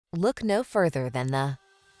Look no further than the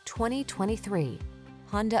 2023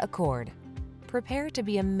 Honda Accord. Prepare to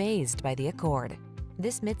be amazed by the Accord.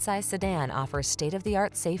 This midsize sedan offers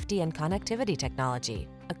state-of-the-art safety and connectivity technology,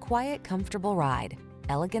 a quiet, comfortable ride,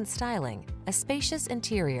 elegant styling, a spacious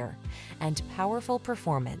interior, and powerful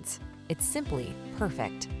performance. It's simply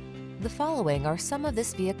perfect. The following are some of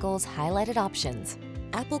this vehicle's highlighted options: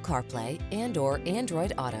 Apple CarPlay and/or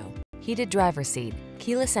Android Auto, heated driver's seat,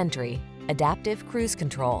 keyless entry, adaptive cruise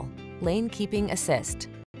control, lane keeping assist,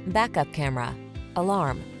 backup camera,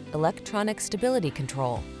 alarm, electronic stability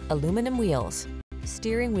control, aluminum wheels,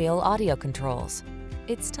 steering wheel audio controls.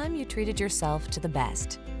 It's time you treated yourself to the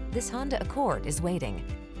best. This Honda Accord is waiting.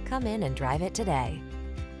 Come in and drive it today.